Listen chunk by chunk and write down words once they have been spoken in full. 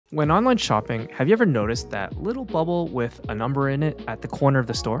When online shopping, have you ever noticed that little bubble with a number in it at the corner of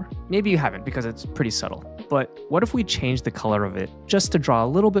the store? Maybe you haven't because it's pretty subtle. But what if we change the color of it just to draw a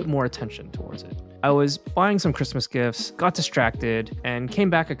little bit more attention towards it? I was buying some Christmas gifts, got distracted, and came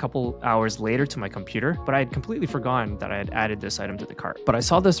back a couple hours later to my computer, but I had completely forgotten that I had added this item to the cart. But I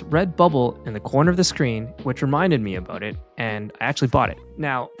saw this red bubble in the corner of the screen, which reminded me about it, and I actually bought it.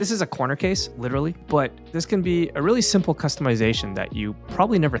 Now, this is a corner case, literally, but this can be a really simple customization that you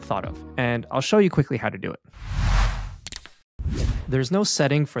probably never thought of, and I'll show you quickly how to do it. There's no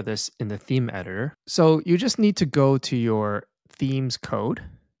setting for this in the theme editor, so you just need to go to your themes code,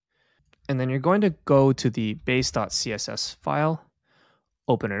 and then you're going to go to the base.css file,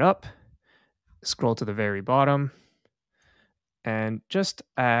 open it up, scroll to the very bottom, and just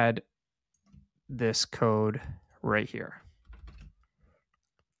add this code right here.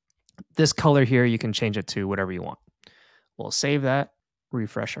 This color here, you can change it to whatever you want. We'll save that,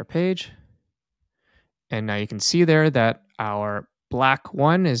 refresh our page, and now you can see there that our black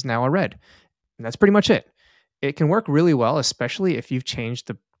one is now a red. And that's pretty much it. It can work really well, especially if you've changed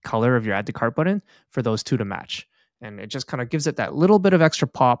the color of your add to cart button for those two to match. And it just kind of gives it that little bit of extra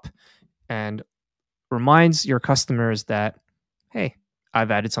pop and reminds your customers that, hey,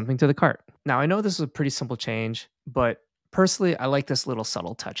 I've added something to the cart. Now, I know this is a pretty simple change, but personally, I like this little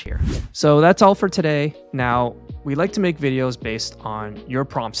subtle touch here. So that's all for today. Now, we like to make videos based on your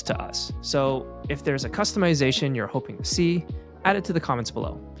prompts to us. So if there's a customization you're hoping to see, add it to the comments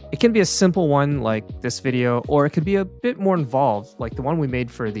below. It can be a simple one like this video, or it could be a bit more involved like the one we made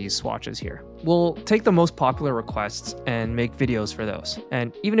for these swatches here. We'll take the most popular requests and make videos for those.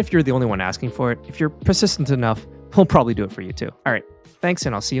 And even if you're the only one asking for it, if you're persistent enough, we'll probably do it for you too. All right, thanks,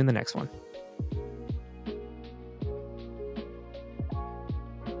 and I'll see you in the next one.